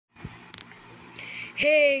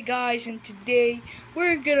Hey guys, and today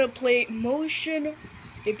we're gonna play motion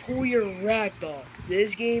Euphoria Ragdoll.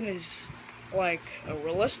 This game is like a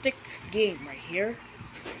realistic game right here.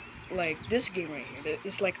 Like this game right here.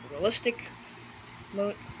 It's like a realistic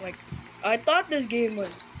mode. Like I thought this game was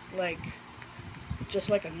like just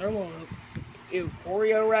like a normal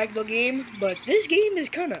Euphoria Ragdoll game, but this game is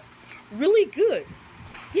kinda really good.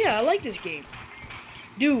 Yeah, I like this game.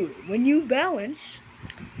 Dude, when you balance,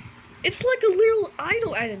 it's like a little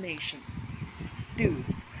idle animation. Dude,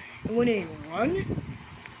 and when they run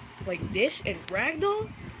like this and ragdoll,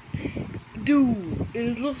 dude,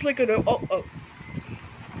 it looks like it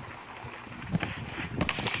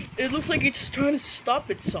looks like it's trying to stop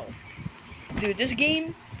itself. Dude, this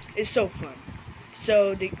game is so fun.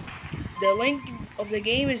 So the link of the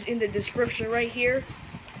game is in the description right here,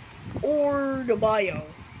 or the bio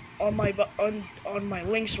on my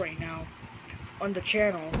links right now on the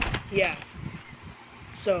channel. Yeah.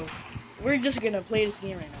 So we're just gonna play this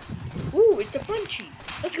game right now. Ooh, it's a punchy.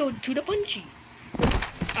 Let's go to the punchy.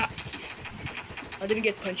 Ah, I didn't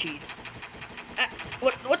get punchy. Ah,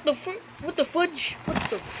 what the fudge? What the fudge? What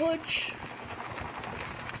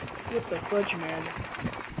the fudge, man?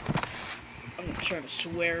 I'm not trying to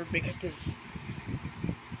swear because this.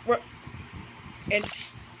 And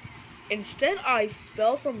instead, I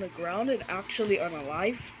fell from the ground and actually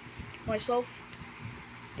unalive myself.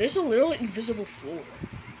 There's a little invisible floor.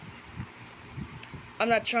 I'm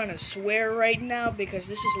not trying to swear right now because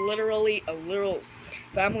this is literally a little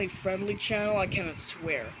family-friendly channel. I cannot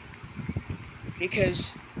swear.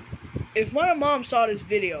 Because if my mom saw this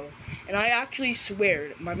video and I actually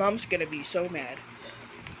swear, my mom's gonna be so mad.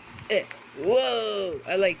 Whoa!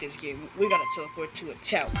 I like this game. We gotta teleport to a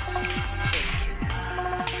tower.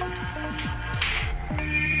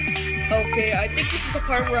 Okay, I think this is the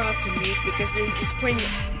part where I have to mute because it's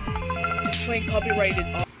playing copyrighted.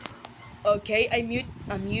 Okay, I mute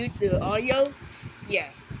the audio. Yeah.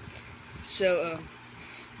 So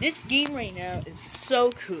this game right now is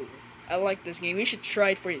so cool. I like this game. You should try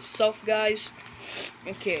it for yourself, guys.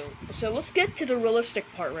 Okay, so let's get to the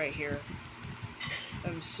realistic part right here.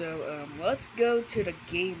 Let's go to the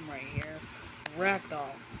game right here.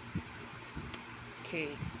 Ragdoll.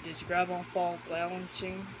 Okay, just grab on fall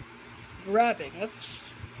balancing. Grabbing. Let's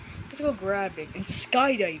go grabbing and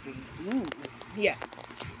skydiving. Ooh, yeah,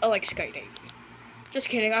 I like skydiving. Just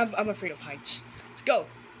kidding. I'm afraid of heights. Let's go.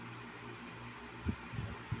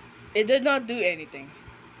 It did not do anything.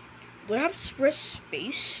 Do I have to press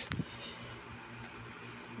space?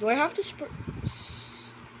 Do I have to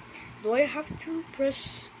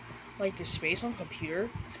press like the space on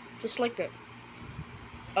computer? Just like that.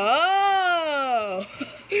 Oh!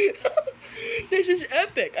 This is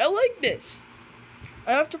epic. I like this.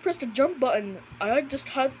 I have to press the jump button. I just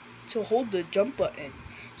had to hold the jump button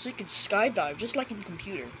so you can skydive just like in the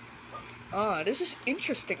computer. Ah, this is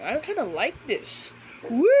interesting. I kind of like this.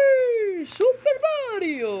 Woo! Super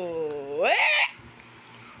Mario!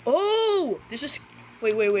 Oh! This is...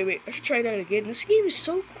 Wait. I should try that again. This game is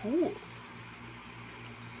so cool.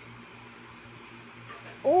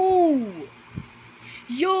 Oh!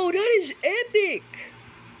 Yo, that is epic!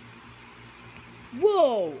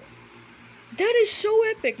 Whoa! That is so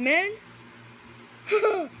epic, man!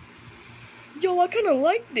 Yo, I kinda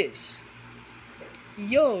like this.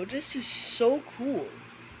 Yo, this is so cool.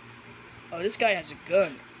 Oh, this guy has a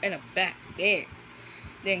gun and a bat. Dang.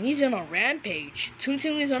 Dang, he's on a rampage. Toon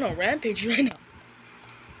is on a rampage right now.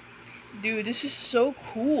 Dude, this is so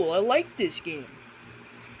cool. I like this game.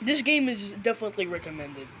 This game is definitely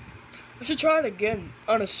recommended. We should try it again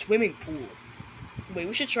on a swimming pool. Wait,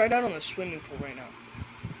 we should try that on a swimming pool right now.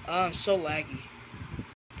 I'm so laggy.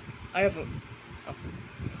 I have a... Oh.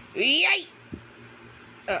 Yay!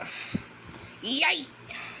 Yay!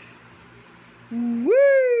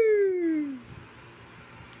 Woo!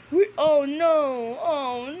 Oh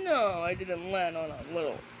no! I didn't land on a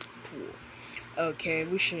little pool. Okay,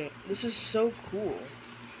 we should... This is so cool.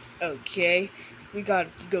 Okay, we gotta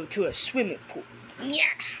go to a swimming pool.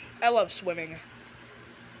 Yeah! I love swimming.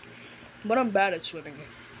 But I'm bad at swimming.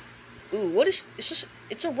 Ooh, what is...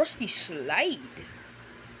 It's a rusty slide.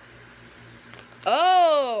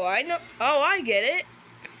 Oh, I know... Oh, I get it.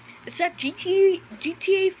 It's that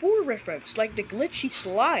GTA 4 reference, like the glitchy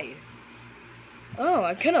slide. Oh,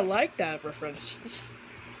 I kind of like that reference.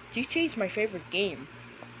 GTA is my favorite game.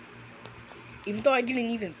 Even though I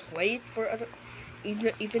didn't even play it for other...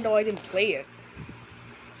 Even though I didn't play it.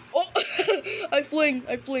 Oh! I fling.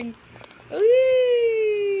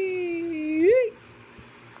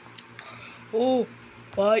 Oh,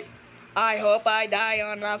 fight. I hope I die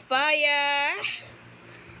on a fire.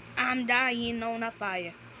 I'm dying on a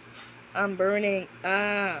fire. I'm burning.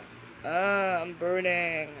 I'm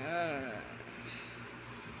burning.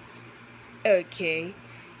 Okay,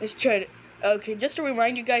 let's try to. Okay, just to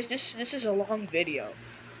remind you guys, this is a long video.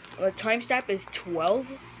 The timestamp is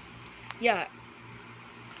 12. Yeah,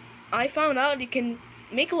 I found out you can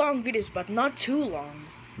make long videos, but not too long.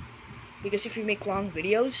 Because if you make long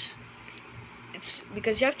videos, it's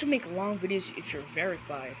because you have to make long videos if you're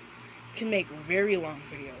verified. You can make very long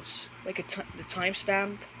videos, like the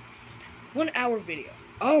timestamp, 1 hour video.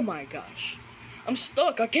 Oh my gosh, I'm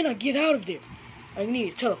stuck. I cannot get out of there. I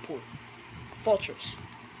need to teleport. Fortress.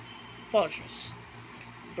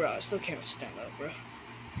 Bro, I still can't stand up, bro.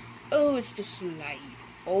 Oh, it's the slide.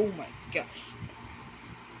 Oh my gosh.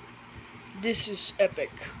 This is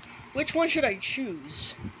epic. Which one should I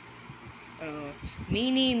choose?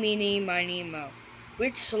 Meeny, miny, moe.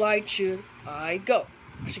 Which slide should I go?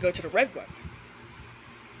 I should go to the red one.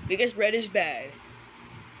 Because red is bad.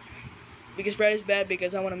 Because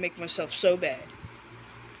I want to make myself so bad.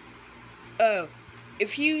 Oh,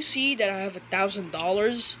 if you see that I have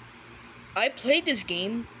 $1,000, I played this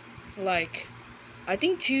game, like, I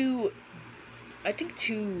think two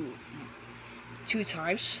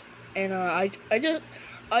times, and I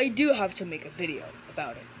do have to make a video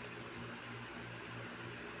about it.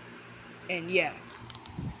 And yeah,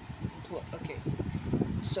 okay,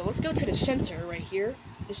 so let's go to the center right here.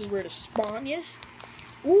 This is where the spawn is.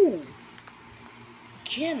 Ooh,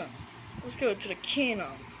 cannon. Let's go to the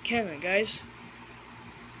cannon, guys.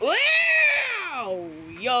 Wow!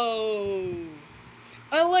 Yo!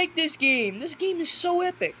 I like this game. This game is so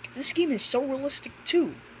epic. This game is so realistic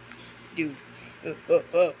too. Dude.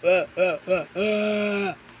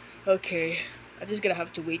 Okay. I'm just gonna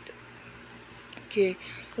have to wait. Okay.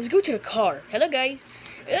 Let's go to the car. Hello, guys.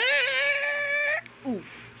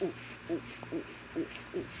 Oof.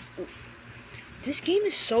 This game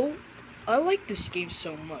is so... I like this game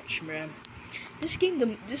so much, man. This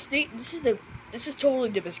game, this is totally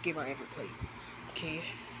the best game I ever played. Okay.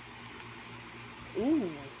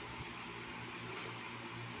 Ooh.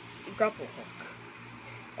 Grapple hook.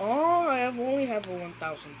 Oh, I only have a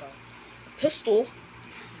 $1,000 pistol.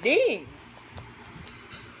 Dang.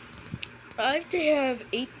 I have to have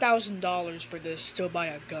 $8,000 for this to buy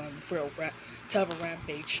a gun to have a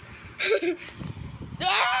rampage.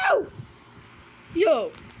 No!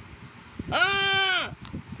 Yo. Ah!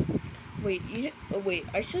 Wait, wait,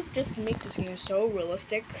 I should just make this game so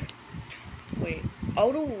realistic. Wait,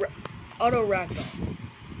 auto ragdoll.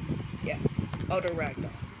 Yeah, auto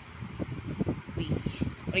ragdoll. Wait,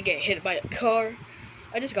 I'm gonna get hit by a car.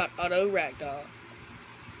 I just got auto ragdoll.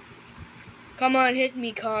 Come on, hit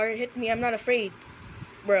me, car. Hit me, I'm not afraid.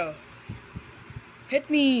 Bro. Hit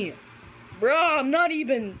me. Bro, I'm not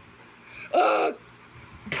even...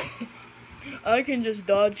 I can just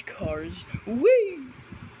dodge cars. Whee!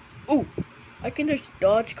 Ooh, I can just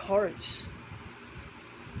dodge cars.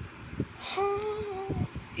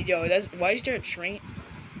 Yo, why is there a train?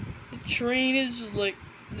 The train is like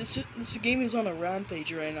this game is on a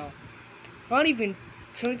rampage right now. Not even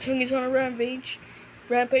Tung Tung is on a rampage.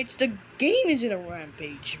 The game is in a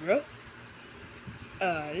rampage, bro.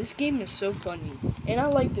 This game is so funny, and I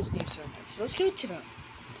like this game so much. Let's go to the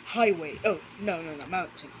highway. Oh, no,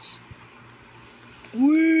 mountains.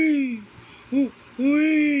 Wee! Wee!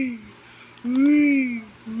 Wee! Wee!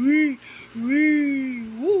 Wee! Wee!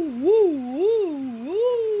 Woo! Woo! Woo!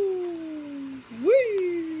 Woo!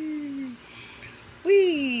 Wee!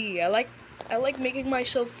 Wee! I like making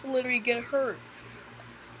myself literally get hurt.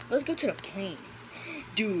 Let's go to the plane,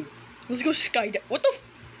 dude. Let's go skydive. What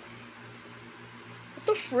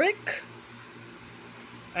the frick?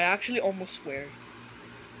 I actually almost swear.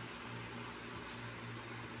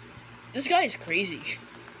 This guy is crazy.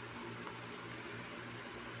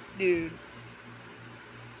 Dude.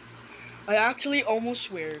 I actually almost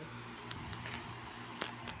swear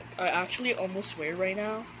right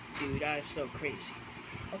now. Dude, that is so crazy.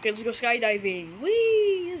 Okay, let's go skydiving.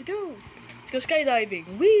 Whee! Let's go. Let's go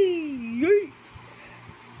skydiving. Whee!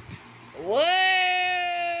 Whoa!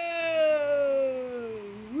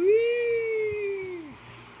 Whee!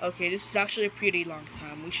 Okay, this is actually a pretty long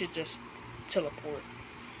time. We should just teleport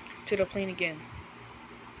to the plane again.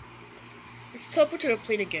 Let's teleport to the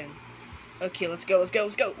plane again. Okay, let's go.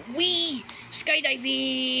 Whee! Skydiving!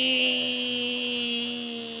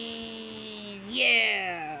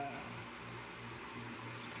 Yeah!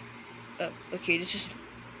 Okay, this is...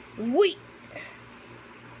 Wait!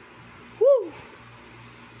 Woo!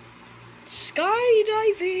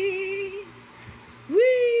 Skydiving!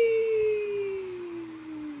 Whee!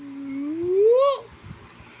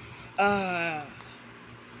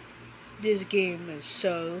 This game is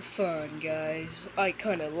so fun, guys. I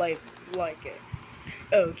kind of like it.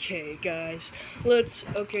 Okay, guys. Let's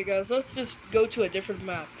just go to a different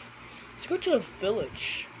map. Let's go to a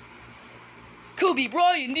village. Kobe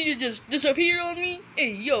Bryant, did you just disappear on me?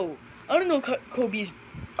 Hey, yo. I don't know Kobe's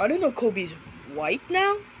white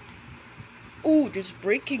now. Oh, there's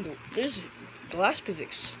glass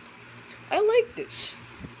physics. I like this.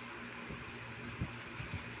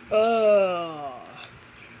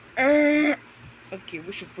 Okay,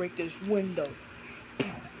 we should break this window.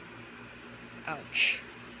 Ouch.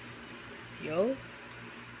 Yo.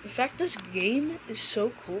 In fact, this game is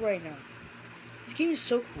so cool right now. This game is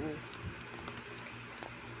so cool.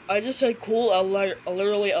 I just said cool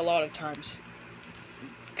literally a lot of times.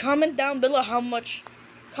 Comment down below how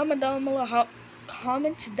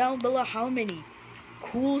many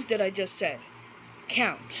cools did I just said.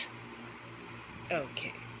 Count.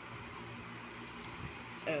 Okay.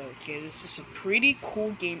 Okay, this is a pretty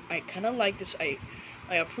cool game. I kind of like this. I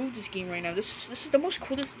approve this game right now. This is the most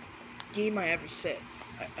coolest game I ever said.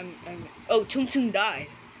 Oh, Tung Tung died.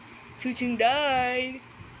 Tung Tung died.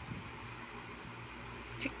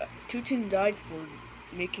 Tung Tung died for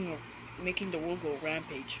making the world go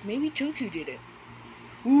rampage. Maybe Tutu did it.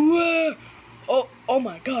 Whoa! Oh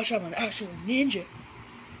my gosh! I'm an actual ninja.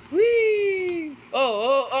 Whee!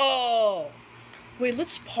 Oh! Wait,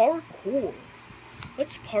 let's parkour.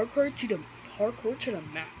 Let's parkour to the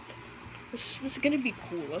map. This is gonna be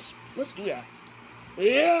cool. Let's do that.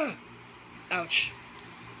 Yeah. Ouch.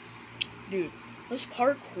 Dude, let's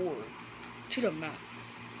parkour to the map.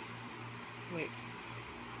 Wait.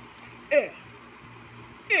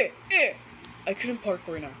 I couldn't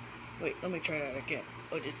parkour now. Wait, let me try that again.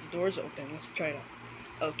 Oh, the door's open. Let's try that.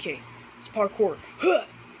 Okay, it's parkour. Huh!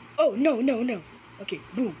 Oh, no. Okay,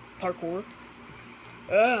 boom, parkour.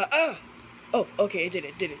 Oh, okay, I did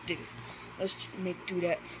it. Let's do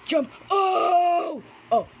that. Jump. Oh,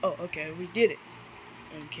 okay, we did it.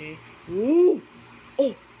 Okay. Ooh.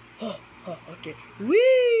 Oh, okay.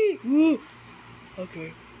 Wee. Ooh.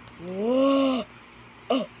 Okay. Whoa.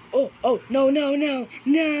 Oh, no.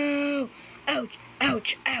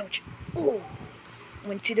 Ouch. Ooh.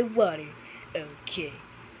 Went to the water. Okay.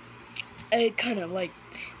 I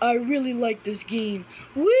really like this game.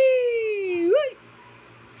 Wee.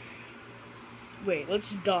 Wait,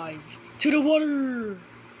 let's dive to the water.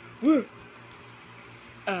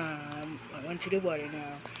 I went to the water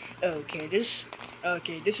now. Okay, this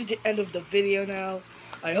is the end of the video now.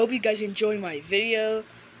 I hope you guys enjoy my video.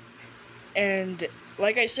 And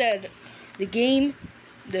like I said, the game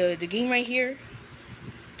right here,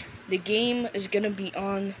 the game is gonna be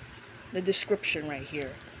on the description right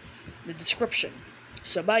here.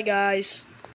 So bye guys.